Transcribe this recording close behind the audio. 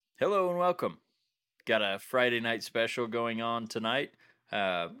Hello and welcome. Got a Friday night special going on tonight.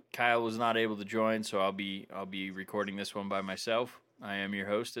 Kyle was not able to join, so I'll be recording this one by myself. I am your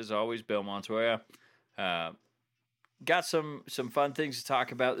host, as always, Bill Montoya. Uh, got some fun things to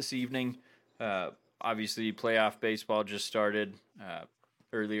talk about this evening. Uh, Obviously, playoff baseball just started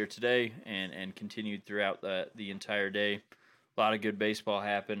earlier today and continued throughout the entire day. A lot of good baseball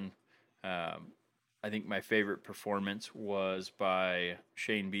happened. Um, I think my favorite performance was by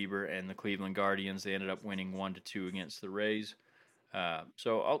Shane Bieber and the Cleveland Guardians. They ended up winning 1-2 against the Rays.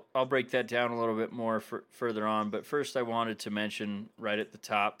 So I'll break that down a little bit more further on. But first, I wanted to mention right at the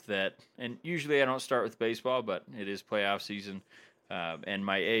top that, and usually I don't start with baseball, but it is playoff season, and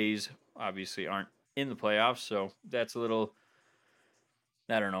my A's obviously aren't in the playoffs, so that's a little,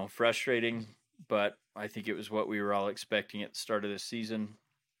 I don't know, frustrating. But I think it was what we were all expecting at the start of this season,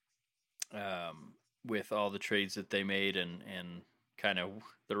 with all the trades that they made, and kind of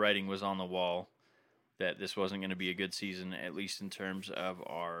the writing was on the wall that this wasn't going to be a good season, at least in terms of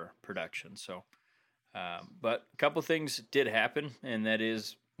our production. So, but a couple things did happen, and that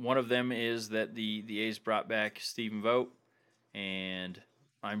is one of them is that the A's brought back Stephen Vogt, and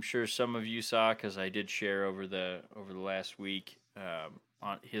I'm sure some of you saw because I did share over the last week.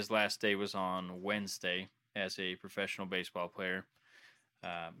 On his last day was on Wednesday as a professional baseball player.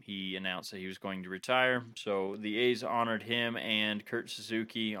 He announced that he was going to retire. So the A's honored him and Kurt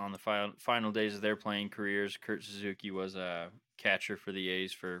Suzuki on the final days of their playing careers. Kurt Suzuki was a catcher for the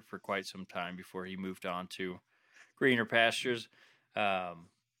A's for quite some time before he moved on to greener pastures. Um,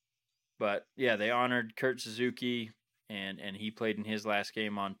 but yeah, they honored Kurt Suzuki, and he played in his last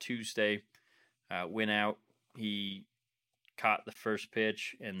game on Tuesday. Went out. He caught the first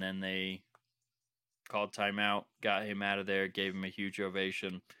pitch, and then they called timeout, got him out of there, gave him a huge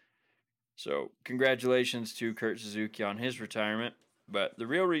ovation. So, congratulations to Kurt Suzuki on his retirement. But the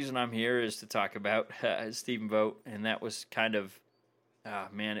real reason I'm here is to talk about Stephen Vogt, and that was kind of,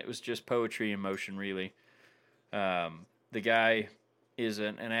 man, it was just poetry in motion, really. The guy is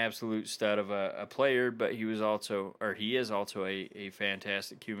an absolute stud of a player, but he is also a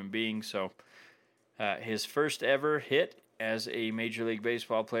fantastic human being. So, his first ever hit as a Major League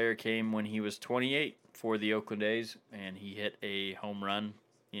Baseball player came when he was 28 for the Oakland A's, and he hit a home run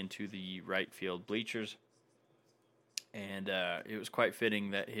into the right field bleachers. And it was quite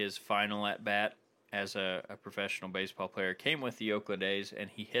fitting that his final at bat as a professional baseball player came with the Oakland A's,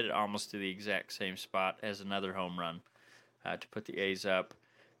 and he hit it almost to the exact same spot as another home run to put the A's up.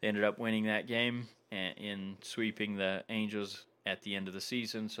 They ended up winning that game in sweeping the Angels at the end of the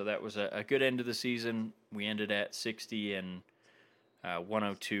season. So that was a good end of the season. We ended at 60 and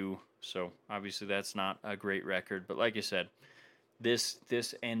 102. So obviously that's not a great record. But like I said, this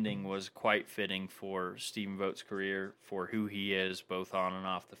ending was quite fitting for Stephen Vogt's career, for who he is, both on and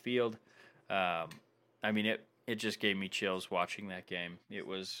off the field. I mean, it just gave me chills watching that game. It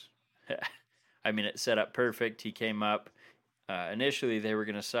was, I mean, it set up perfect. He came up. Initially, they were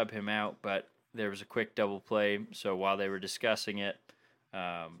going to sub him out, but there was a quick double play. So while they were discussing it,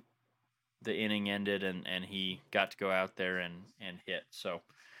 the inning ended, and he got to go out there and hit. So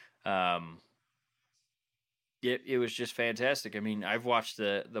it was just fantastic. I mean, I've watched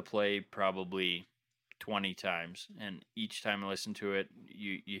the play probably 20 times, and each time I listen to it,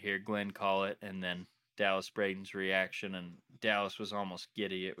 you hear Glenn call it, and then Dallas Braden's reaction, and Dallas was almost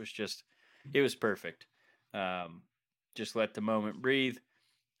giddy. It was perfect. Just let the moment breathe.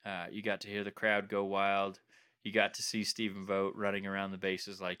 You got to hear the crowd go wild. You got to see Stephen Vogt running around the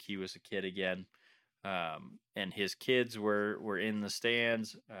bases like he was a kid again. And his kids were in the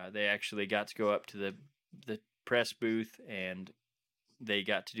stands. They actually got to go up to the press booth, and they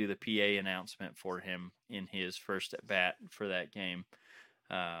got to do the PA announcement for him in his first at bat for that game.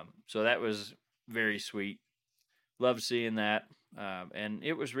 So that was very sweet. Loved seeing that. And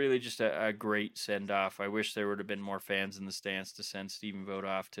it was really just a great send off. I wish there would have been more fans in the stands to send Stephen Vogt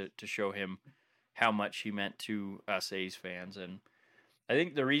off to show him how much he meant to us A's fans. And I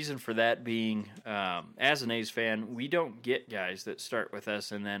think the reason for that being, as an A's fan, we don't get guys that start with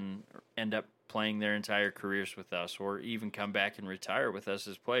us and then end up playing their entire careers with us, or even come back and retire with us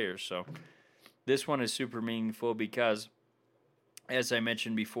as players. So this one is super meaningful because, as I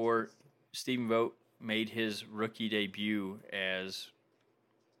mentioned before, Stephen Vogt made his rookie debut as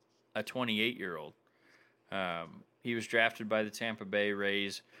a 28-year-old. He was drafted by the Tampa Bay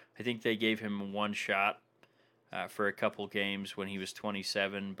Rays. I think they gave him one shot for a couple games when he was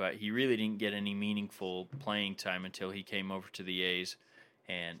 27, but he really didn't get any meaningful playing time until he came over to the A's,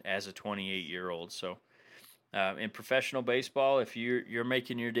 and as a 28-year-old. So in professional baseball, if you're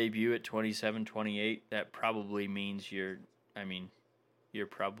making your debut at 27, 28, that probably means you're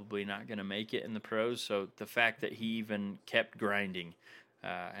probably not going to make it in the pros. So the fact that he even kept grinding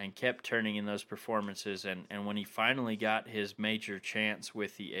and kept turning in those performances, and when he finally got his major chance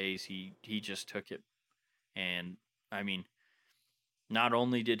with the A's, he just took it. And I mean, not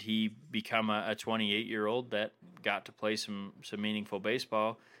only did he become a 28-year-old that got to play some meaningful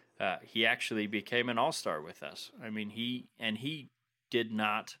baseball, he actually became an all-star with us. I mean, he did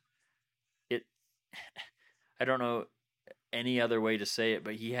not it. I don't know any other way to say it,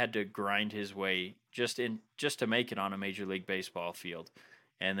 but he had to grind his way just to make it on a Major League Baseball field.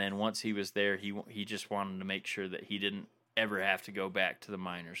 And then once he was there, he just wanted to make sure that he didn't ever have to go back to the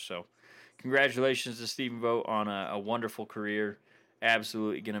minors. So, congratulations to Stephen Vogt on a wonderful career.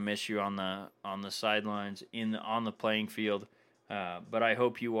 Absolutely gonna miss you on the sidelines on the playing field, but I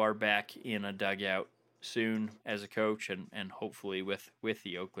hope you are back in a dugout soon as a coach, and hopefully with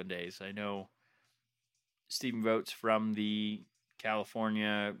the Oakland A's. I know Stephen Vogt's from the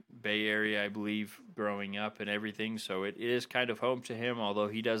California Bay Area, I believe, growing up and everything, so it is kind of home to him. Although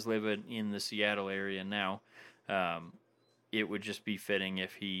he does live in the Seattle area now, it would just be fitting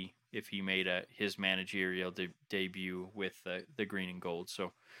if he made his managerial debut with the green and gold.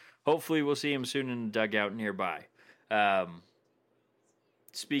 So hopefully we'll see him soon in the dugout nearby.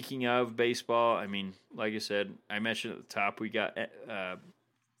 Speaking of baseball, I mean, like I said, I mentioned at the top, we got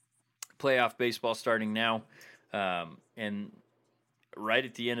playoff baseball starting now, and right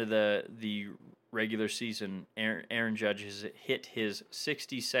at the end of the regular season, Aaron Judge has hit his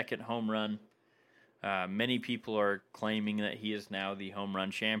 62nd home run. Many people are claiming that he is now the home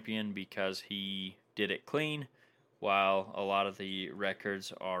run champion because he did it clean, while a lot of the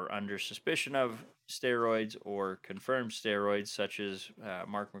records are under suspicion of steroids or confirmed steroids, such as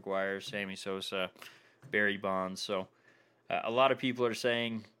Mark McGwire, Sammy Sosa, Barry Bonds. So a lot of people are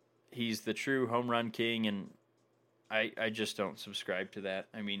saying he's the true home run king, and I just don't subscribe to that.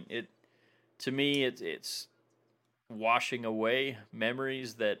 I mean, to me it's washing away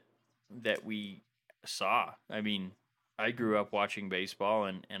memories that we saw. I mean, I grew up watching baseball,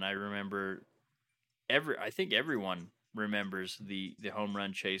 and I remember I think everyone remembers the home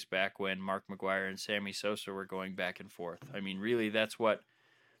run chase back when Mark McGwire and Sammy Sosa were going back and forth. I mean, really, that's what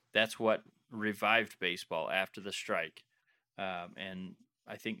revived baseball after the strike. And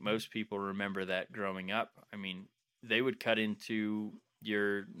I think most people remember that growing up. I mean, they would cut into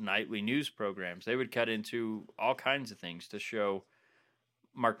your nightly news programs. They would cut into all kinds of things to show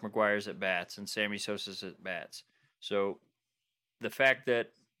Mark McGwire's at bats and Sammy Sosa's at bats. So the fact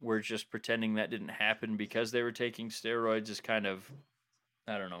that we're just pretending that didn't happen because they were taking steroids is kind of,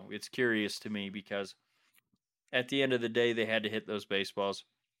 I don't know, it's curious to me, because at the end of the day, they had to hit those baseballs.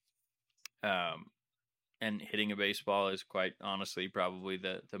 And hitting a baseball is quite honestly probably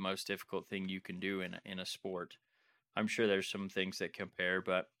the most difficult thing you can do in a sport. I'm sure there's some things that compare,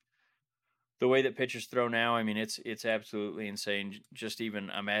 but the way that pitchers throw now, I mean, it's absolutely insane. Just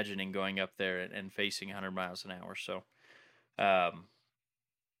even imagining going up there and facing 100 miles an hour. So,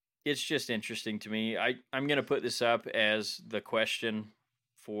 it's just interesting to me. I'm going to put this up as the question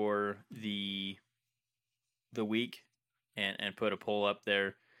for the week, and put a poll up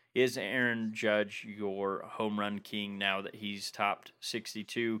there. Is Aaron Judge your home run king now that he's topped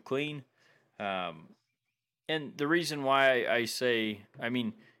 62 clean? And the reason why I say, I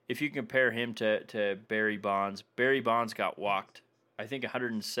mean, if you compare him to Barry Bonds got walked, I think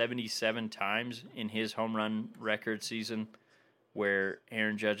 177 times in his home run record season, where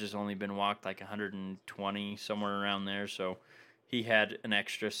Aaron Judge has only been walked like 120, somewhere around there. So he had an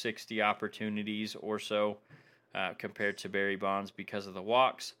extra 60 opportunities or so compared to Barry Bonds because of the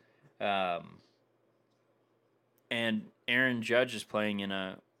walks. And Aaron Judge is playing in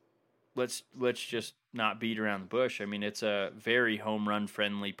a, let's just not beat around the bush. I mean, it's a very home run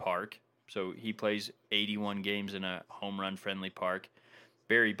friendly park. So he plays 81 games in a home run friendly park.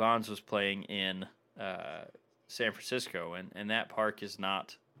 Barry Bonds was playing in San Francisco, and that park is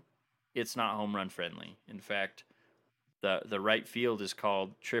not, it's not home run friendly. In fact, the right field is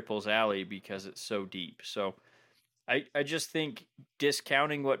called Triples Alley because it's so deep. So I just think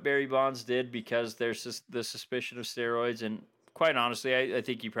discounting what Barry Bonds did because there's the suspicion of steroids, and quite honestly, I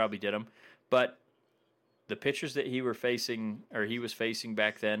think he probably did them, but the pitchers that he was facing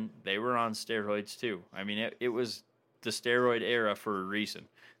back then, they were on steroids too. I mean, it was the steroid era for a reason.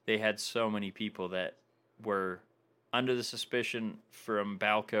 They had so many people that were under the suspicion from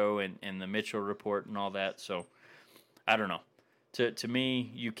Balco and the Mitchell report and all that. So I don't know. To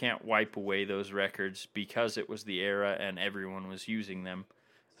me, you can't wipe away those records because it was the era and everyone was using them.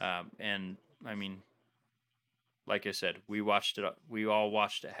 And I mean, like I said, we all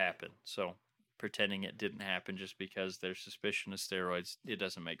watched it happen. So pretending it didn't happen just because there's suspicion of steroids. It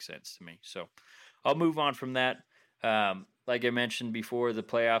doesn't make sense to me. So I'll move on from that. Like I mentioned before, the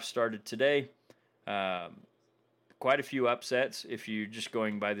playoffs started today. Quite a few upsets if you're just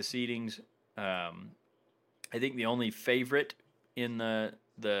going by the seedings. I think the only favorite in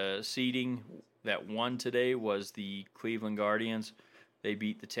the seeding that won today was the Cleveland Guardians. They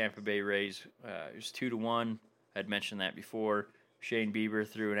beat the Tampa Bay Rays. It was 2-1. I'd mentioned that before. Shane Bieber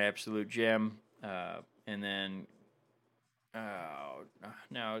threw an absolute gem, and then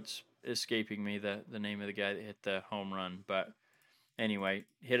now it's escaping me the name of the guy that hit the home run. But anyway,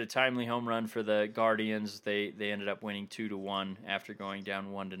 hit a timely home run for the Guardians. They ended up winning 2-1 after going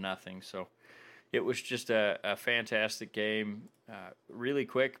down 1-0. So it was just a fantastic game, really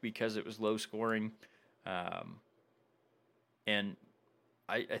quick because it was low scoring, and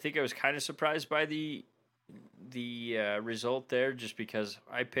I think I was kind of surprised by the result there, just because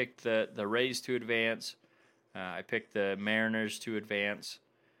I picked the Rays to advance, I picked the Mariners to advance,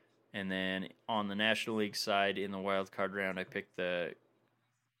 and then on the National League side in the wild card round, I picked the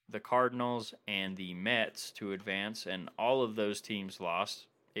Cardinals and the Mets to advance, and all of those teams lost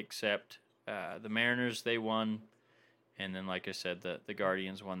except the Mariners. They won, and then, like I said, the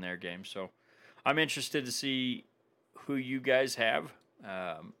Guardians won their game. So I'm interested to see who you guys have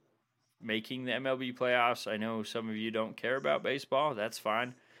making the MLB playoffs. I know some of you don't care about baseball. That's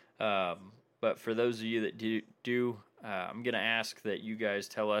fine. But for those of you that do, I'm going to ask that you guys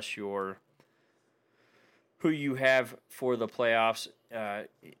tell us who you have for the playoffs,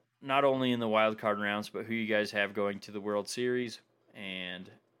 not only in the wild card rounds, but who you guys have going to the World Series. And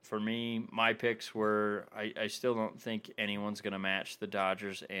for me, my picks were, I still don't think anyone's going to match the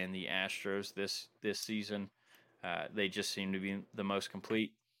Dodgers and the Astros this season. They just seem to be the most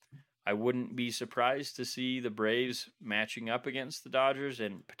complete. I wouldn't be surprised to see the Braves matching up against the Dodgers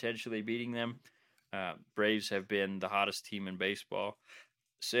and potentially beating them. Braves have been the hottest team in baseball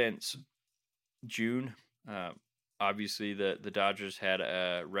since June. Obviously, the Dodgers had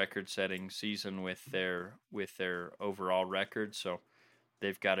a record-setting season with their overall record, so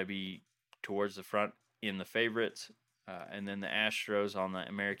they've got to be towards the front in the favorites. And then the Astros on the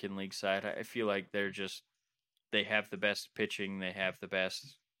American League side, I feel like they have the best pitching, they have the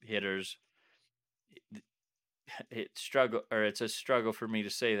best hitters. It's a struggle for me to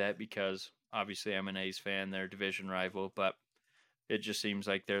say that because obviously I'm an A's fan, they're a division rival, but it just seems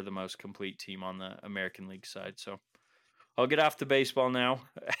like they're the most complete team on the American League side. So I'll get off the baseball now.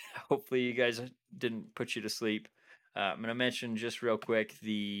 Hopefully you guys didn't put you to sleep. I'm going to mention just real quick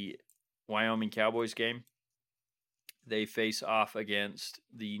the Wyoming Cowboys game. They face off against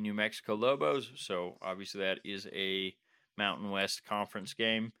the New Mexico Lobos, so obviously that is a Mountain West Conference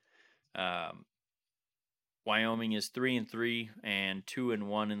game. Wyoming is 3-3 and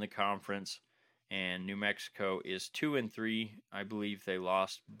 2-1 in the conference, and New Mexico is 2-3. I believe they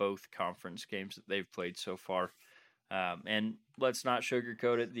lost both conference games that they've played so far. And let's not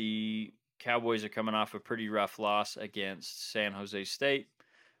sugarcoat it. The Cowboys are coming off a pretty rough loss against San Jose State.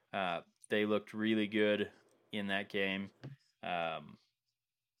 They looked really good in that game. I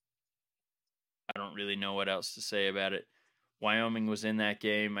don't really know what else to say about it. Wyoming was in that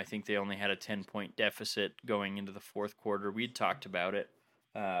game. I think they only had a 10-point deficit going into the fourth quarter. We'd talked about it.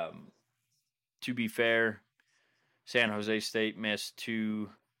 To be fair, San Jose State missed 2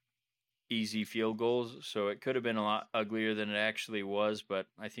 easy field goals, so it could have been a lot uglier than it actually was, but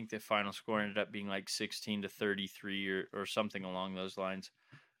I think the final score ended up being like 16-33 or something along those lines.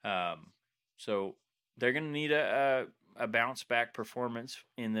 So they're going to need a bounce back performance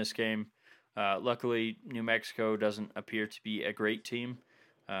in this game. Luckily, New Mexico doesn't appear to be a great team.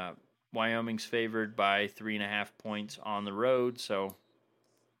 Wyoming's favored by 3.5 points on the road, so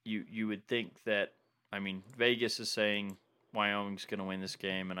you would think that, I mean, Vegas is saying Wyoming's going to win this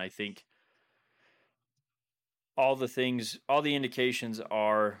game, and I think all the indications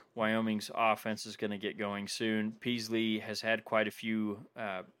are Wyoming's offense is going to get going soon. Peasley has had quite a few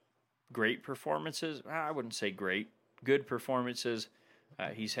great performances. I wouldn't say great, good performances.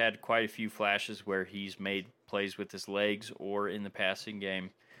 He's had quite a few flashes where he's made plays with his legs or in the passing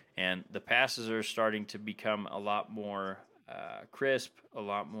game, and the passes are starting to become a lot more crisp, a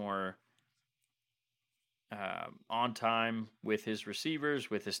lot more on time with his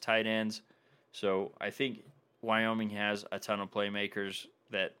receivers, with his tight ends. So I think Wyoming has a ton of playmakers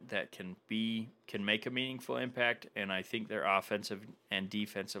that can make a meaningful impact, and I think their offensive and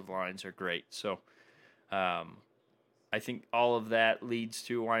defensive lines are great. So I think all of that leads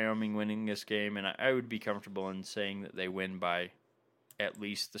to Wyoming winning this game, and I would be comfortable in saying that they win by at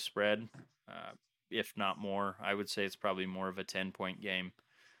least the spread, if not more. I would say it's probably more of a 10-point game.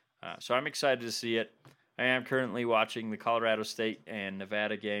 So I'm excited to see it. I am currently watching the Colorado State and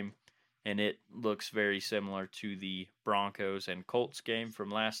Nevada game, and it looks very similar to the Broncos and Colts game from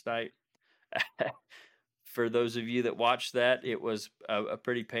last night. For those of you that watched that, it was a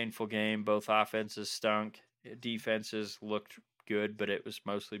pretty painful game. Both offenses stunk. Defenses looked good, but it was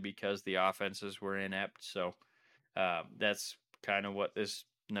mostly because the offenses were inept. So that's kind of what this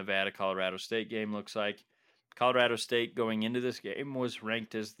Nevada Colorado State game looks like. Colorado State going into this game was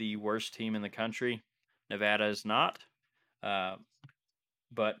ranked as the worst team in the country. Nevada is not. Uh,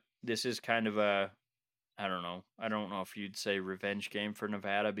 but this is kind of a, I don't know. I don't know if you'd say revenge game for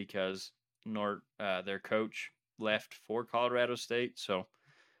Nevada because their coach left for Colorado State. So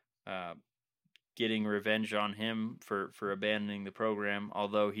uh, getting revenge on him for abandoning the program,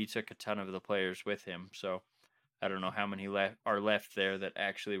 although he took a ton of the players with him. So I don't know how many are left there that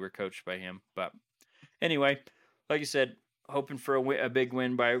actually were coached by him. But anyway, like I said, hoping for a big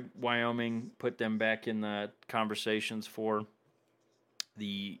win by Wyoming, put them back in the conversations for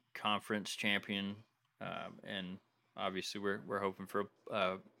the conference champion, and obviously we're hoping for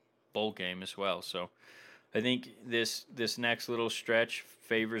a bowl game as well. So I think this next little stretch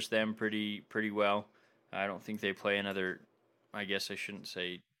favors them pretty well. I don't think they play another. I guess I shouldn't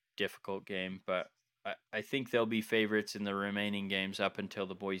say difficult game, but I think they'll be favorites in the remaining games up until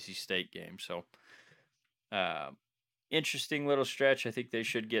the Boise State game. So, interesting little stretch. I think they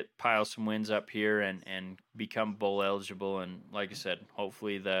should pile some wins up here and become bowl eligible. And like I said,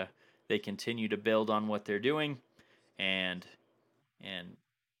 hopefully they continue to build on what they're doing, and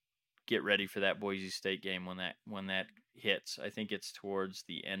get ready for that Boise State game when that hits. I think it's towards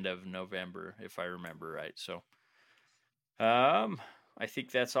the end of November, if I remember right. So, I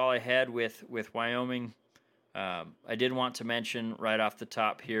think that's all I had with Wyoming. I did want to mention right off the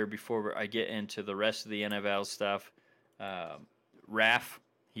top here before I get into the rest of the NFL stuff. Raf,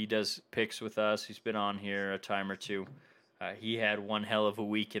 he does picks with us. He's been on here a time or two. He had one hell of a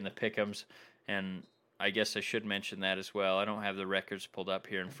week in the pick'ems, and I guess I should mention that as well. I don't have the records pulled up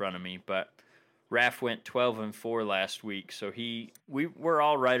here in front of me, but Raf went 12-4 last week, so we're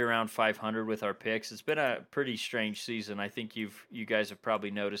all right around 500 with our picks. It's been a pretty strange season. I think you guys have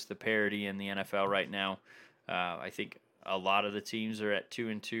probably noticed the parity in the NFL right now. I think a lot of the teams are at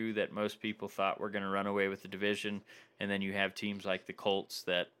 2-2 that most people thought were going to run away with the division, and then you have teams like the Colts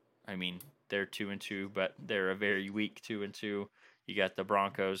that, I mean, they're 2-2, but they're a very weak 2-2. You got the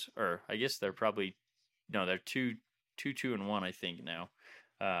Broncos, or I guess they're probably they're 2-1, I think now.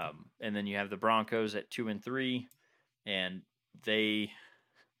 And then you have the Broncos at 2-3, and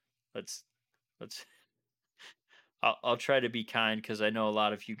let's I'll try to be kind because I know a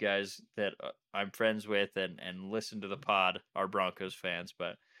lot of you guys that I'm friends with and listen to the pod are Broncos fans,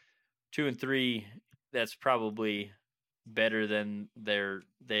 but 2-3, that's probably better than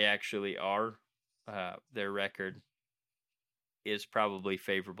they actually are. Their record is probably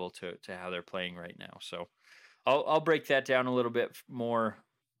favorable to how they're playing right now. So I'll break that down a little bit more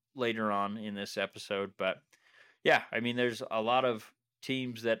later on in this episode. But yeah, I mean, there's a lot of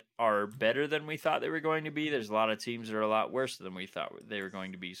teams that are better than we thought they were going to be. There's a lot of teams that are a lot worse than we thought they were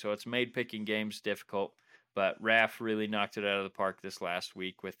going to be. So it's made picking games difficult. But Raf really knocked it out of the park this last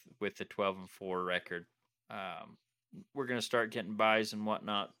week with the 12-4 record. We're going to start getting buys and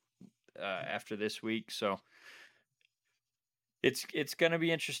whatnot after this week. So it's going to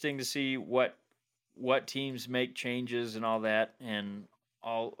be interesting to see what teams make changes and all that, and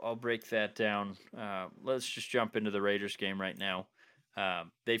I'll break that down. Let's just jump into the Raiders game right now.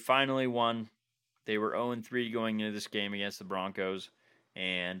 They finally won. They were 0-3 going into this game against the Broncos,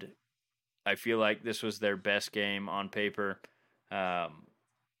 and I feel like this was their best game on paper.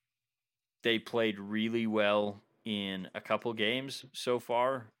 They played really well in a couple games so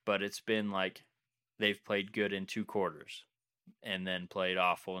far, but it's been like they've played good in 2 quarters and then played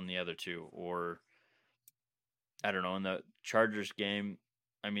awful in the other 2. Or I don't know, in the Chargers game,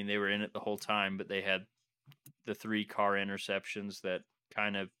 I mean, they were in it the whole time, but they had the 3 car interceptions that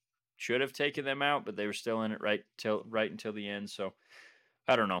kind of should have taken them out, but they were still in it right until the end. So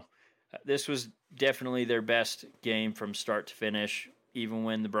I don't know. This was definitely their best game from start to finish. Even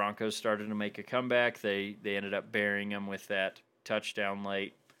when the Broncos started to make a comeback, they ended up burying them with that touchdown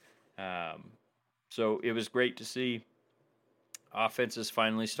late. So it was great to see. Offense is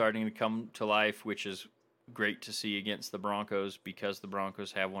finally starting to come to life, which is great to see against the Broncos because the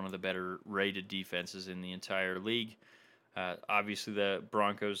Broncos have one of the better rated defenses in the entire league. Obviously, the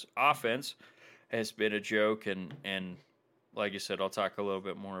Broncos' offense has been a joke, and like I said, I'll talk a little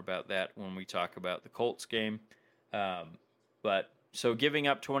bit more about that when we talk about the Colts game. But so giving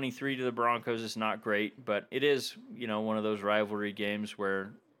up 23 to the Broncos is not great, but it is, one of those rivalry games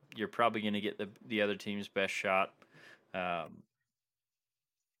where you're probably going to get the other team's best shot.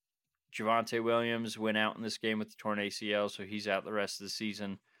 Javonte Williams went out in this game with the torn ACL, so he's out the rest of the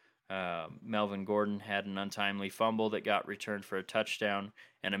season. Melvin Gordon had an untimely fumble that got returned for a touchdown.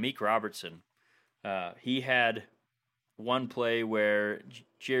 And Amik Robertson, he had one play where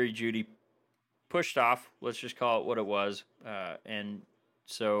Jerry Jeudy pushed off, let's just call it what it was. And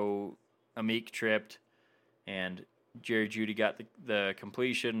so Amik tripped, and Jerry Jeudy got the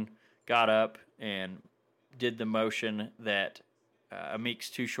completion, got up, and did the motion that Amik's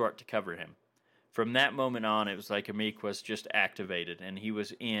too short to cover him. From that moment on, it was like Amik was just activated, and he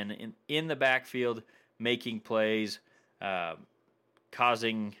was in the backfield making plays,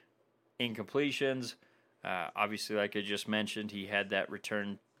 causing incompletions. Obviously, like I just mentioned, he had that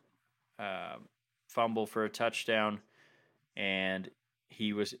return fumble for a touchdown, and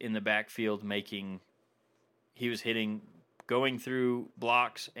he was in the backfield going through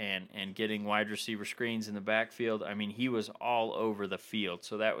blocks and getting wide receiver screens in the backfield. I mean, he was all over the field,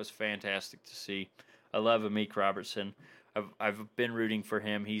 so that was fantastic to see. I love Amik Robertson. I've been rooting for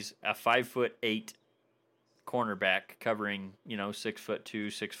him. He's a 5'8" cornerback covering 6'2",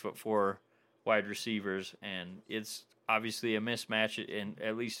 6'4" wide receivers, and it's obviously a mismatch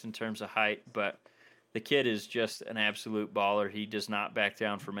at least in terms of height, but the kid is just an absolute baller. He does not back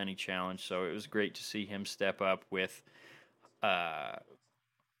down from any challenge, so it was great to see him step up with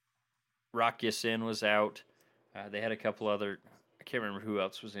Rock Ya-Sin was out. They had a couple other, I can't remember who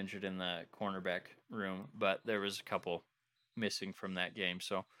else was injured in the cornerback room, but there was a couple missing from that game.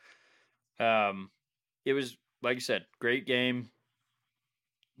 So it was, like I said, great game.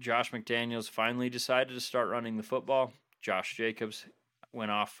 Josh McDaniels finally decided to start running the football. Josh Jacobs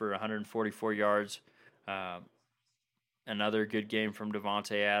went off for 144 yards. Another good game from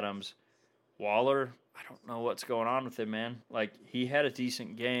Davante Adams. Waller, I don't know what's going on with him, man. Like, he had a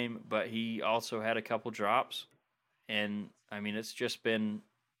decent game, but he also had a couple drops. And, I mean, it's just been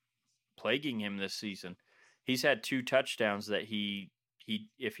plaguing him this season. He's had 2 touchdowns that he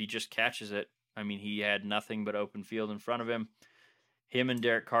if he just catches it, I mean, he had nothing but open field in front of him. Him and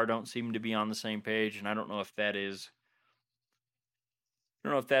Derek Carr don't seem to be on the same page, and I don't know if that's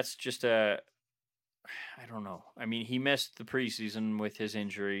just I don't know. I mean, he missed the preseason with his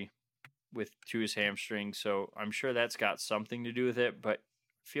injury to his hamstring, so I'm sure that's got something to do with it, but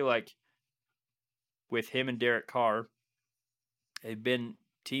I feel like with him and Derek Carr, they've been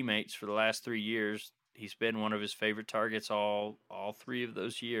teammates for the last 3 years. He's been one of his favorite targets all 3 of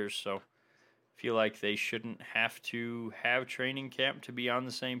those years, so I feel like they shouldn't have to have training camp to be on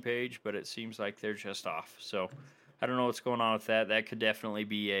the same page, but it seems like they're just off. So I don't know what's going on with that. That could definitely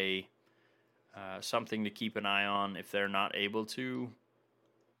be a something to keep an eye on if they're not able to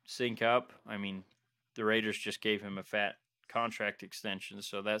sync up. I mean, the Raiders just gave him a fat contract extension,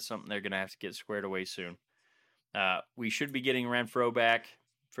 so that's something they're going to have to get squared away soon. We should be getting Renfrow back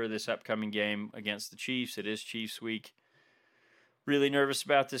for this upcoming game against the Chiefs. It is Chiefs week. Really nervous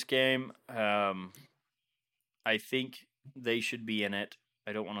about this game. I think they should be in it.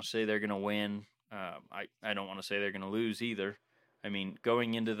 I don't want to say they're going to win. I don't want to say they're going to lose either. I mean,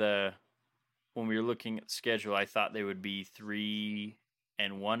 going into when we were looking at the schedule, I thought they would be 3-1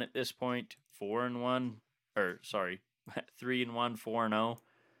 at this point, 4-1, or sorry, 3-1, 4-0,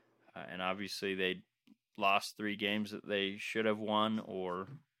 and obviously they lost 3 games that they should have won, or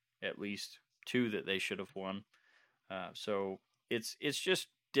at least 2 that they should have won. So it's just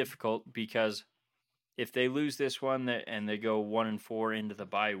difficult because if they lose this one and they go 1-4 into the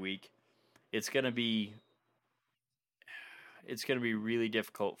bye week, it's going to be really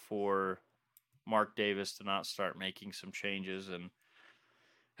difficult for Mark Davis to not start making some changes, and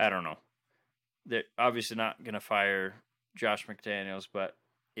I don't know. They're obviously not going to fire Josh McDaniels, but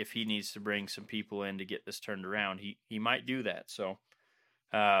if he needs to bring some people in to get this turned around, he might do that. So,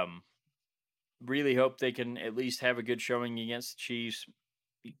 really hope they can at least have a good showing against the Chiefs.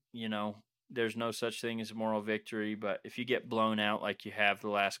 You know, there's no such thing as a moral victory, but if you get blown out like you have the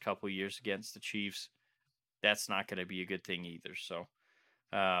last couple of years against the Chiefs, that's not going to be a good thing either. So,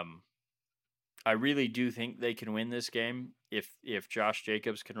 I really do think they can win this game if Josh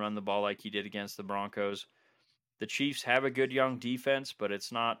Jacobs can run the ball like he did against the Broncos. The Chiefs have a good young defense, but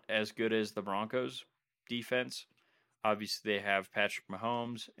it's not as good as the Broncos defense. Obviously, they have Patrick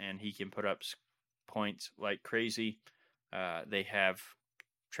Mahomes, and he can put up points like crazy. They have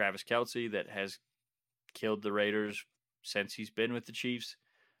Travis Kelce that has killed the Raiders since he's been with the Chiefs.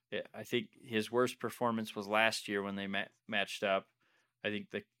 I think his worst performance was last year when they matched up. I think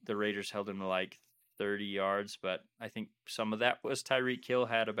the Raiders held him to like 30 yards, but I think some of that was Tyreek Hill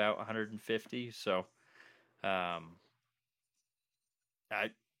had about 150. So,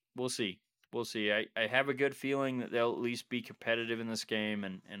 we'll see. We'll see. I have a good feeling that they'll at least be competitive in this game,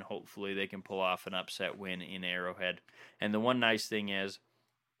 and hopefully they can pull off an upset win in Arrowhead. And the one nice thing is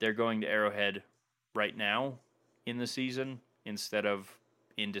they're going to Arrowhead right now in the season instead of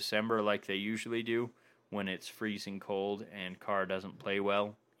in December like they usually do when it's freezing cold and Carr doesn't play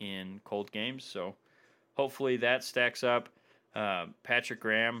well in cold games. So hopefully that stacks up. Patrick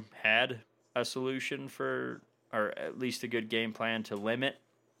Graham had a solution for, or at least a good game plan to limit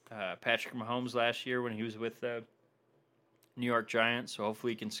Patrick Mahomes last year when he was with the New York Giants. So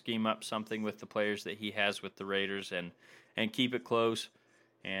hopefully he can scheme up something with the players that he has with the Raiders and keep it close.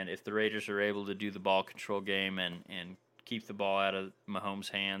 And if the Raiders are able to do the ball control game and keep the ball out of Mahomes'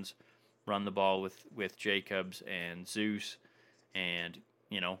 hands, run the ball with Jacobs and Zeus, and,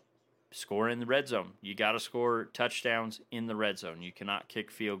 score in the red zone. You got to score touchdowns in the red zone. You cannot kick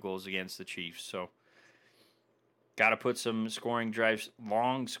field goals against the Chiefs. So got to put some scoring drives,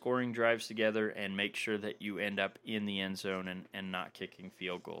 long scoring drives together and make sure that you end up in the end zone and not kicking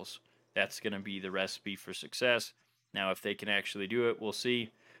field goals. That's going to be the recipe for success. Now, if they can actually do it, we'll see.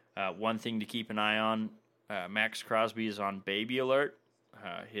 One thing to keep an eye on, Max Crosby is on baby alert.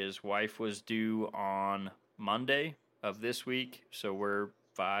 His wife was due on Monday of this week, so we're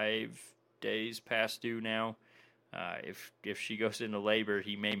 5 days past due now. If she goes into labor,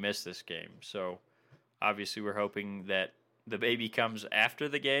 he may miss this game. So obviously we're hoping that the baby comes after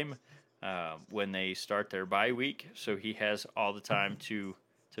the game when they start their bye week, so he has all the time to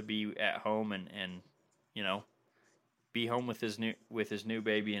be at home and be home with his new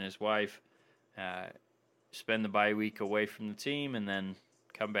baby and his wife. Spend the bye week away from the team and then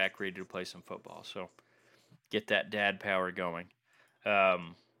come back ready to play some football. So get that dad power going.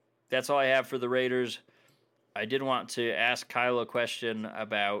 That's all I have for the Raiders. I did want to ask Kyle a question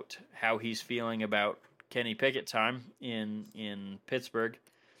about how he's feeling about Kenny Pickett time in Pittsburgh.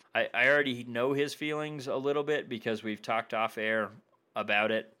 I already know his feelings a little bit because we've talked off air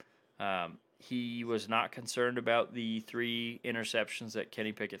about it. He was not concerned about the 3 interceptions that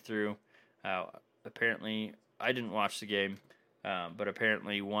Kenny Pickett threw. Apparently, I didn't watch the game, but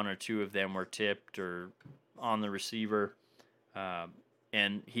apparently 1 or 2 of them were tipped or on the receiver.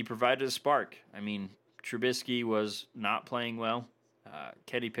 And he provided a spark. I mean, Trubisky was not playing well.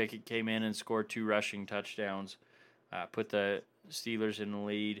 Kenny Pickett came in and scored 2 rushing touchdowns, put the Steelers in the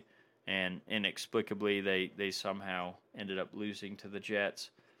lead, and inexplicably they somehow ended up losing to the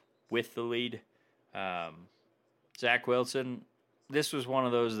Jets with the lead. Zach Wilson, this was one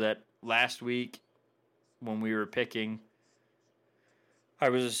of those that last week when we were picking, I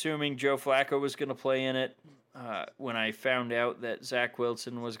was assuming Joe Flacco was going to play in it. When I found out that Zach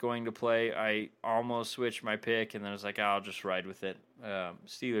Wilson was going to play, I almost switched my pick, and then I was like, I'll just ride with it.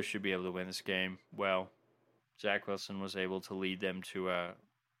 Steelers should be able to win this game. Well, Zach Wilson was able to lead them to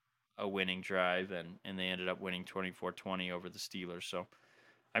a winning drive, and they ended up winning 24-20 over the Steelers. So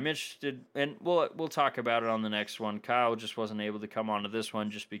I'm interested, and we'll talk about it on the next one. Kyle just wasn't able to come onto this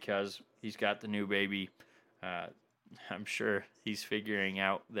one just because he's got the new baby. I'm sure he's figuring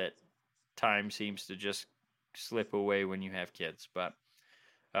out that time seems to just slip away when you have kids, but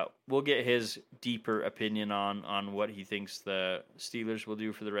we'll get his deeper opinion on what he thinks the Steelers will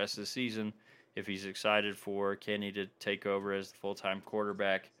do for the rest of the season, if he's excited for Kenny to take over as the full-time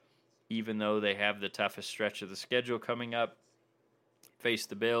quarterback, even though they have the toughest stretch of the schedule coming up. Face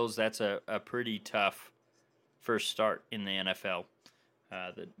the Bills, that's a pretty tough first start in the NFL.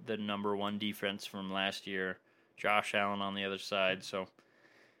 The number 1 defense from last year, Josh Allen on the other side, so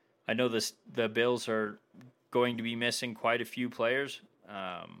I know the Bills are going to be missing quite a few players.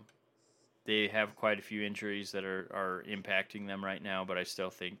 They have quite a few injuries that are impacting them right now, but I still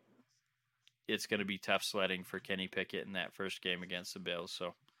think it's going to be tough sledding for Kenny Pickett in that first game against the Bills.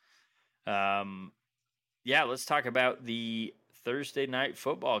 So, let's talk about the Thursday night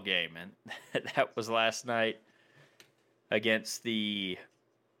football game, and that was last night against the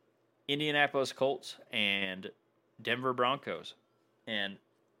Indianapolis Colts and Denver Broncos. And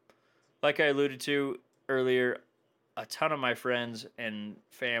like I alluded to earlier, a ton of my friends and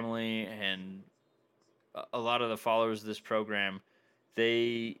family and a lot of the followers of this program,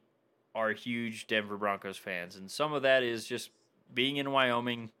 they are huge Denver Broncos fans. And some of that is just being in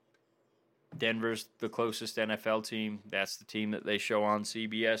Wyoming. Denver's the closest NFL team. That's the team that they show on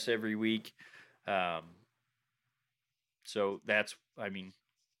CBS every week. So that's,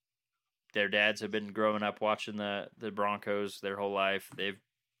 their dads have been growing up watching the Broncos their whole life. They've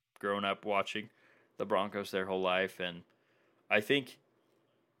grown up watching the Broncos their whole life. And I think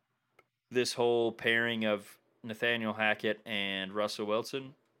this whole pairing of Nathaniel Hackett and Russell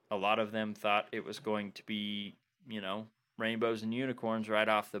Wilson, a lot of them thought it was going to be, rainbows and unicorns right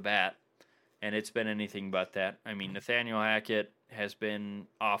off the bat, and it's been anything but that. I mean, Nathaniel Hackett has been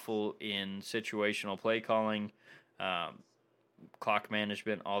awful in situational play calling, um, clock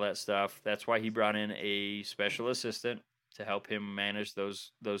management, all that stuff. That's why he brought in a special assistant to help him manage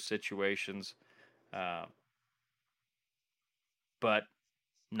those situations. Uh, but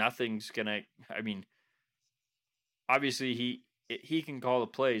nothing's gonna. I mean, obviously he can call the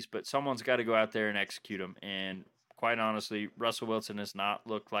plays, but someone's got to go out there and execute them. And quite honestly, Russell Wilson has not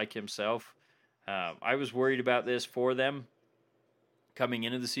looked like himself. I was worried about this for them coming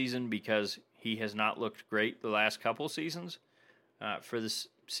into the season because he has not looked great the last couple seasons for the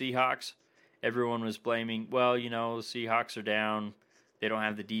Seahawks. Everyone was blaming, well, the Seahawks are down. They don't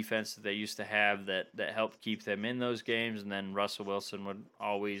have the defense that they used to have that helped keep them in those games. And then Russell Wilson would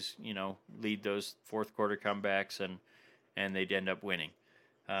always, lead those fourth quarter comebacks and they'd end up winning.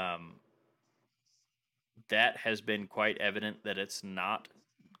 That has been quite evident that it's not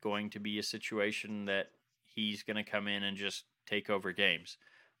going to be a situation that he's going to come in and just take over games.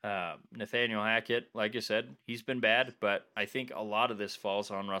 Nathaniel Hackett, like I said, he's been bad, but I think a lot of this falls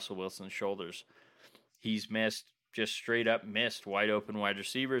on Russell Wilson's shoulders. He's just straight up missed wide open wide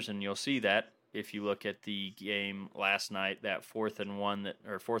receivers, and you'll see that if you look at the game last night, that 4th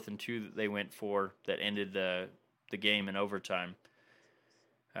and 2 that they went for that ended the game in overtime.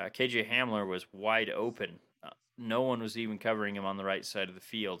 KJ Hamler was wide open. No one was even covering him on the right side of the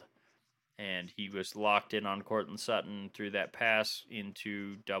field. And he was locked in on Cortland Sutton, threw that pass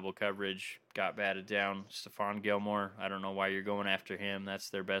into double coverage, got batted down. Stephon Gilmore, I don't know why you're going after him. That's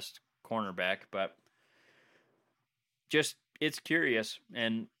their best cornerback. But just, it's curious.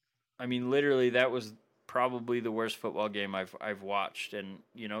 And, I mean, literally, that was probably the worst football game I've watched. And,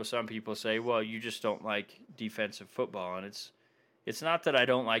 some people say, well, you just don't like defensive football. And it's not that I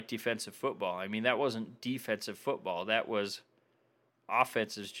don't like defensive football. I mean, that wasn't defensive football. That was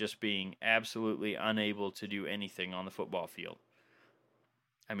offenses just being absolutely unable to do anything on the football field.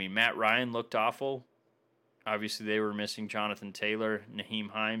 I mean, Matt Ryan looked awful. Obviously, they were missing Jonathan Taylor. Naheem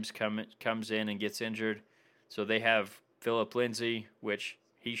Hines comes in and gets injured. So they have Phillip Lindsay, which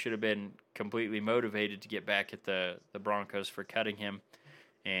he should have been completely motivated to get back at the Broncos for cutting him.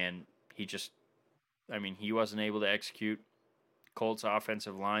 And he wasn't able to execute. Colts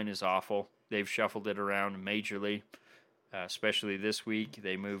offensive line is awful. They've shuffled it around majorly. Especially this week,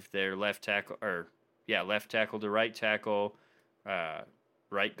 they moved their left tackle to right tackle,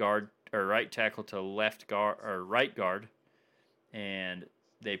 right tackle to left guard or right guard, and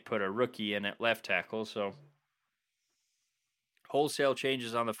they put a rookie in at left tackle. So wholesale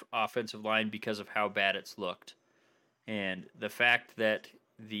changes on the offensive line because of how bad it's looked, and the fact that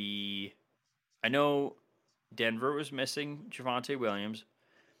I know Denver was missing Javonte Williams,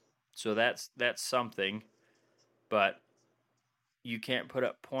 so that's something, but you can't put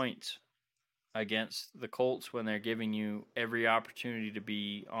up points against the Colts when they're giving you every opportunity to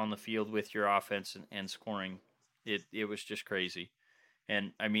be on the field with your offense and scoring. It was just crazy.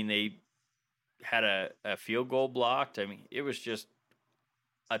 And, I mean, they had a field goal blocked. I mean, it was just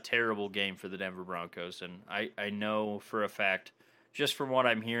a terrible game for the Denver Broncos. And I know for a fact, just from what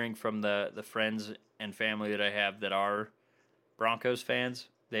I'm hearing from the friends and family that I have that are Broncos fans,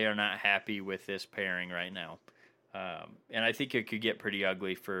 they are not happy with this pairing right now. And I think it could get pretty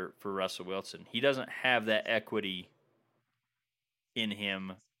ugly for Russell Wilson. He doesn't have that equity in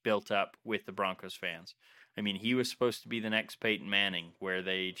him built up with the Broncos fans. I mean, he was supposed to be the next Peyton Manning, where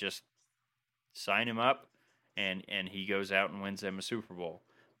they just sign him up and he goes out and wins them a Super Bowl.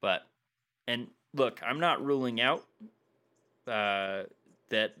 And look, I'm not ruling out that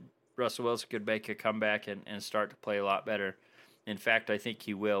Russell Wilson could make a comeback and start to play a lot better. In fact, I think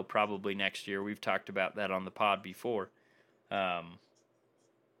he will probably next year. We've talked about that on the pod before. But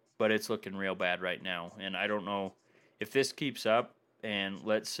it's looking real bad right now. And I don't know if this keeps up, and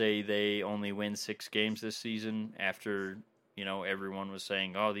let's say they only win 6 games this season after, everyone was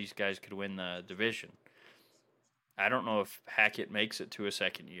saying, oh, these guys could win the division. I don't know if Hackett makes it to a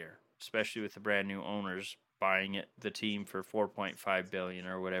second year, especially with the brand new owners buying the team for $4.5 billion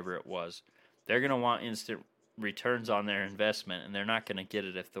or whatever it was. They're going to want instant returns on their investment, and they're not going to get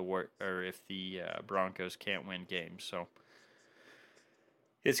it if the Broncos can't win games. So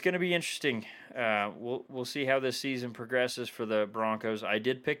it's going to be interesting. We'll see how this season progresses for the Broncos. I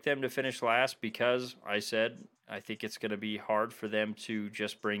did pick them to finish last because I said I think it's going to be hard for them to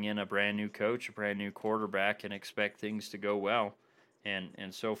just bring in a brand new coach, a brand new quarterback, and expect things to go well.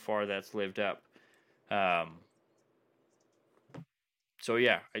 And so far that's lived up. So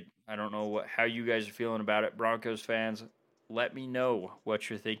yeah, I don't know how you guys are feeling about it, Broncos fans. let me know what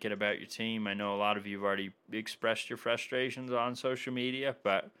you're thinking about your team. I know a lot of you have already expressed your frustrations on social media,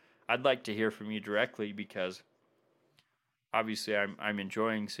 but I'd like to hear from you directly because obviously I'm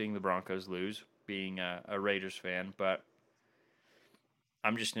enjoying seeing the Broncos lose, being a Raiders fan, but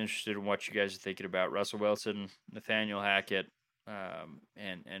I'm just interested in what you guys are thinking about Russell Wilson, Nathaniel Hackett,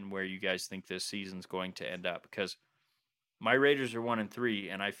 and where you guys think this season's going to end up. Because my Raiders are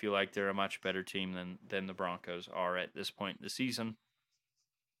 1-3, and I feel like they're a much better team than the Broncos are at this point in the season.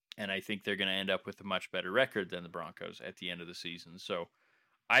 And I think they're going to end up with a much better record than the Broncos at the end of the season. So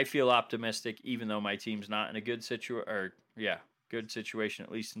I feel optimistic, even though my team's not in a good good situation,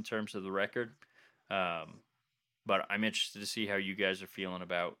 at least in terms of the record. But I'm interested to see how you guys are feeling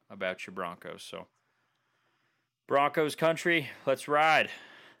about your Broncos. So, Broncos country, let's ride.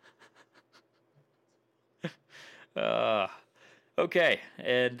 Okay,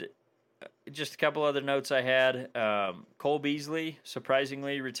 and just a couple other notes I had. Cole Beasley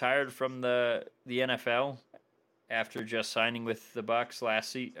surprisingly retired from the NFL after just signing with the Bucs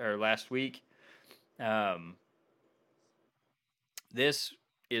last week. This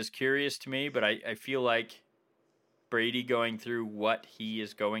is curious to me, but I feel like Brady going through what he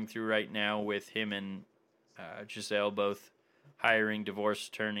is going through right now with him and Gisele both hiring divorce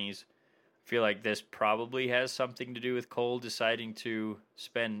attorneys. I feel like this probably has something to do with Cole deciding to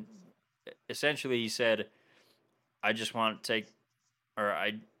spend. Essentially, he said, "I just want to take," or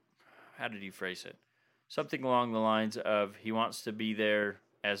I. How did he phrase it? Something along the lines of he wants to be there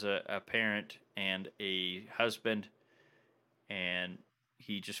as a parent and a husband, and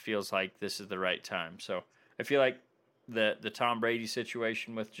he just feels like this is the right time. So I feel like the Tom Brady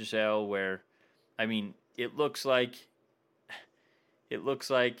situation with Gisele, where, I mean, it looks like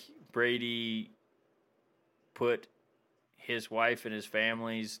Brady put his wife and his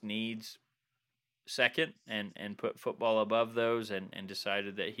family's needs second and put football above those and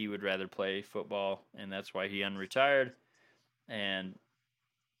decided that he would rather play football, and that's why he unretired. And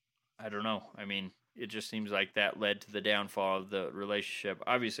I don't know. I mean, it just seems like that led to the downfall of the relationship.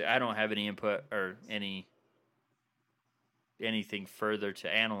 Obviously, I don't have any input or anything further to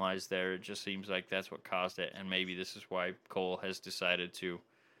analyze there. It just seems like that's what caused it, and maybe this is why Cole has decided to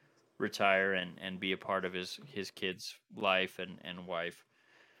retire and be a part of his kid's life and wife,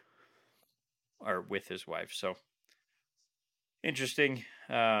 or with his wife. So interesting.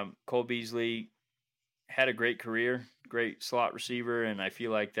 Cole Beasley had a great career, great slot receiver, and I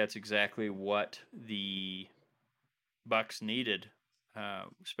feel like that's exactly what the Bucs needed,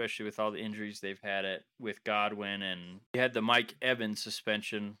 especially with all the injuries they've had with Godwin, and they had the Mike Evans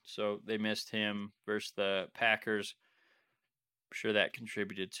suspension, so they missed him versus the Packers. I'm sure that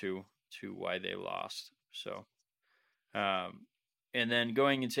contributed to why they lost. So, and then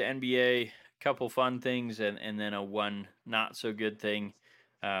going into NBA, a couple fun things and then a one not so good thing.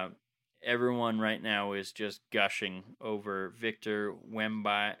 Everyone right now is just gushing over Victor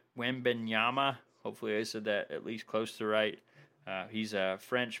Wembanyama. Hopefully I said that at least close to right. He's a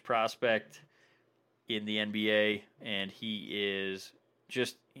French prospect in the NBA, and he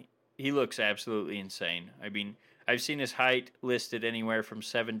looks absolutely insane. I mean, I've seen his height listed anywhere from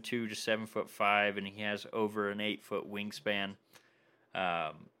 7'2" to 7'5", and he has over an 8-foot wingspan.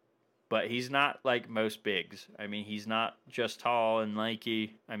 But he's not like most bigs. I mean, he's not just tall and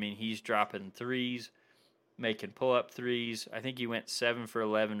lanky. I mean, he's dropping threes, making pull-up threes. I think he went 7 for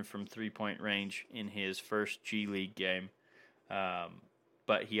 11 from three-point range in his first G League game.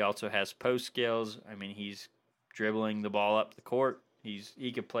 But he also has post skills. I mean, he's dribbling the ball up the court.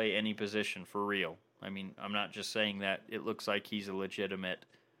 He could play any position for real. I mean, I'm not just saying that. It looks like he's a legitimate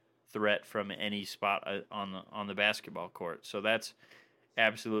threat from any spot on the basketball court. So that's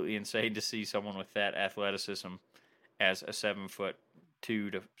absolutely insane to see someone with that athleticism as a 7'2"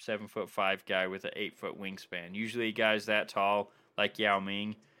 to 7'5" guy with an 8-foot wingspan. Usually, guys that tall, like Yao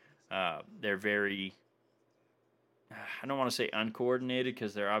Ming, they're very, I don't want to say uncoordinated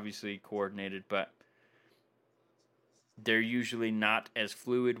because they're obviously coordinated, but they're usually not as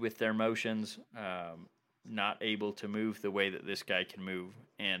fluid with their motions, not able to move the way that this guy can move.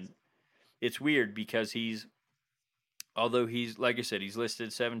 And it's weird because although he's, like I said, he's listed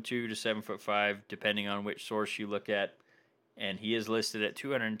 7'2" to 7'5", depending on which source you look at, and he is listed at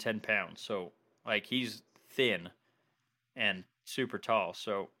 210 pounds. So, like, he's thin and super tall.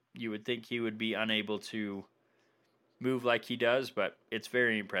 So you would think he would be unable to move like he does, but it's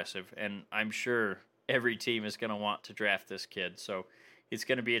very impressive. And I'm sure every team is going to want to draft this kid. So it's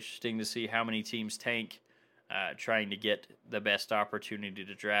going to be interesting to see how many teams tank, trying to get the best opportunity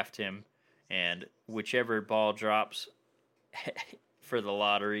to draft him. And whichever ball drops for the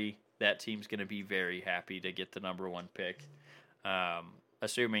lottery, that team's going to be very happy to get the number one pick.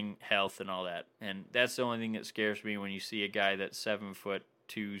 assuming health and all that. And that's the only thing that scares me when you see a guy that's 7'2",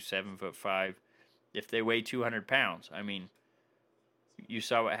 7'5". If they weigh 200 pounds, I mean, you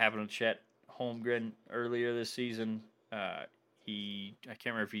saw what happened with Chet Holmgren earlier this season. I can't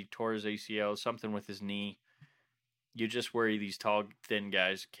remember if he tore his ACL, something with his knee. You just worry these tall, thin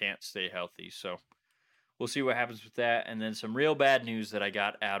guys can't stay healthy. So we'll see what happens with that. And then some real bad news that I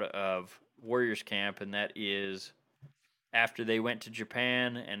got out of Warriors camp, and that is after they went to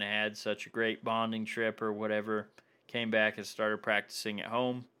Japan and had such a great bonding trip or whatever, came back and started practicing at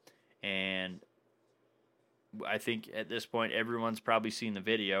home. And I think at this point everyone's probably seen the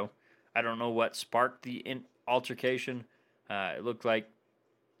video. I don't know what sparked the altercation. It looked like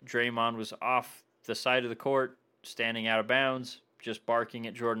Draymond was off the side of the court, standing out of bounds, just barking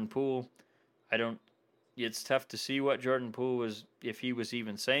at Jordan Poole. It's tough to see what Jordan Poole was, if he was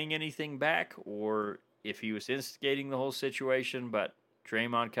even saying anything back or if he was instigating the whole situation, but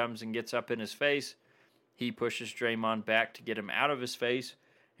Draymond comes and gets up in his face. He pushes Draymond back to get him out of his face,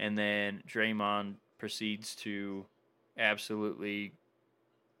 and then Draymond proceeds to absolutely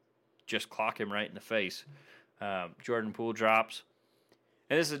just clock him right in the face. Jordan Poole drops.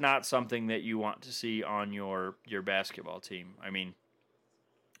 And this is not something that you want to see on your basketball team. I mean,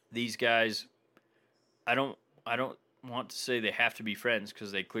 these guys, I don't want to say they have to be friends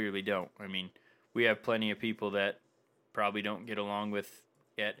because they clearly don't. I mean, we have plenty of people that probably don't get along with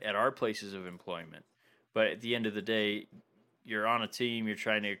at our places of employment. But at the end of the day, you're on a team, you're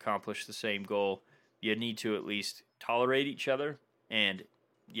trying to accomplish the same goal. You need to at least tolerate each other. And,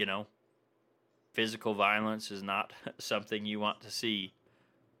 physical violence is not something you want to see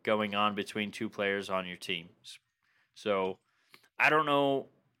going on between two players on your team. So, I don't know.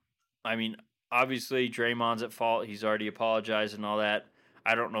 I mean, obviously Draymond's at fault. He's already apologized and all that.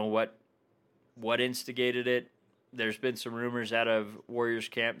 I don't know what instigated it. There's been some rumors out of Warriors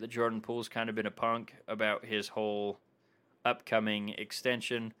camp that Jordan Poole's kind of been a punk about his whole upcoming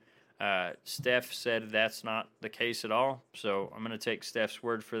extension. Steph said that's not the case at all. So I'm going to take Steph's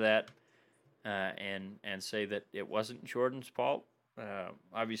word for that. And say that it wasn't Jordan's fault.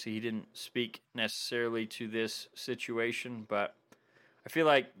 Obviously, he didn't speak necessarily to this situation, but I feel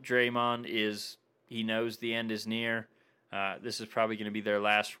like Draymond he knows the end is near. This is probably going to be their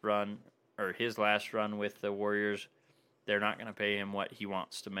last run, or his last run with the Warriors. They're not going to pay him what he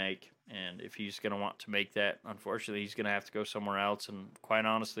wants to make, and if he's going to want to make that, unfortunately, he's going to have to go somewhere else. And quite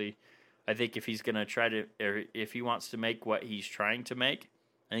honestly, I think if he's going to if he wants to make what he's trying to make,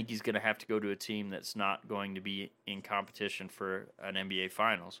 I think he's going to have to go to a team that's not going to be in competition for an NBA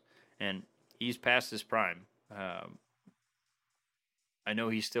Finals. And he's past his prime. I know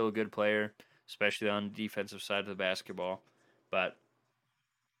he's still a good player, especially on the defensive side of the basketball, but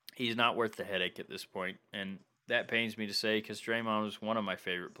he's not worth the headache at this point. And that pains me to say because Draymond was one of my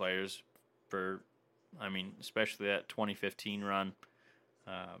favorite players especially that 2015 run,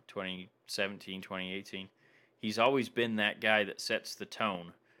 2017, 2018. He's always been that guy that sets the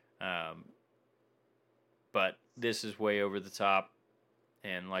tone. But this is way over the top,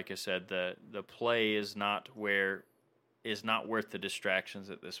 and like I said, the play is not worth the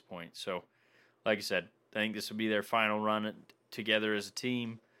distractions at this point. So, like I said, I think this will be their final run together as a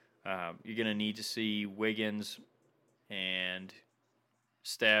team. You're going to need to see Wiggins and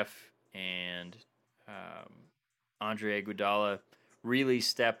Steph and Andre Iguodala really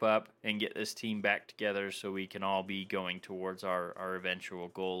step up and get this team back together so we can all be going towards our eventual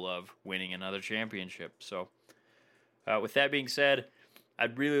goal of winning another championship. So with that being said,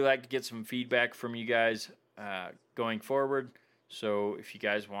 I'd really like to get some feedback from you guys going forward. So if you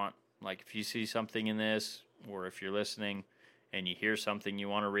guys want, if you see something in this, or if you're listening and you hear something you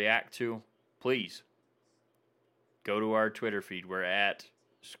want to react to, please go to our Twitter feed. We're at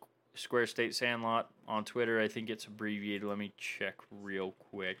Square State Sandlot on Twitter. I think it's abbreviated. Let me check real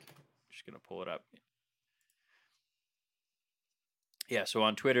quick. Just going to pull it up. Yeah, so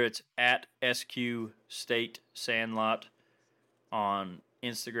on Twitter, it's at SQ State Sandlot. On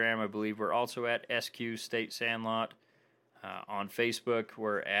Instagram, I believe we're also at SQ State Sandlot. On Facebook,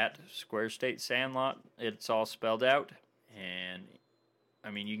 we're at Square State Sandlot. It's all spelled out. And,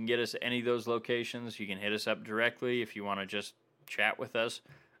 you can get us at any of those locations. You can hit us up directly if you want to just chat with us.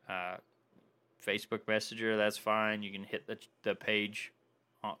 Facebook Messenger, that's fine. You can hit the page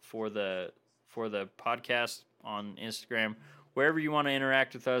for the podcast on Instagram. Wherever you want to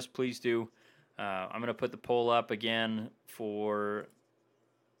interact with us, please do. I'm going to put the poll up again for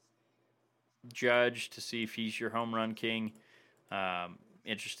Judge to see if he's your home run king.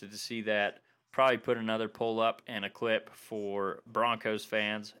 Interested to see that. probably put another poll up and a clip for Broncos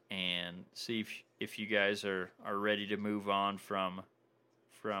fans and see if you guys are ready to move on from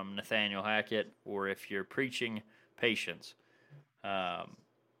Nathaniel Hackett, or if you're preaching patience.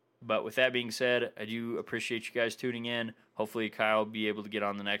 But with that being said, I do appreciate you guys tuning in. Hopefully Kyle will be able to get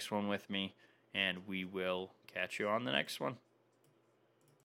on the next one with me, and we will catch you on the next one.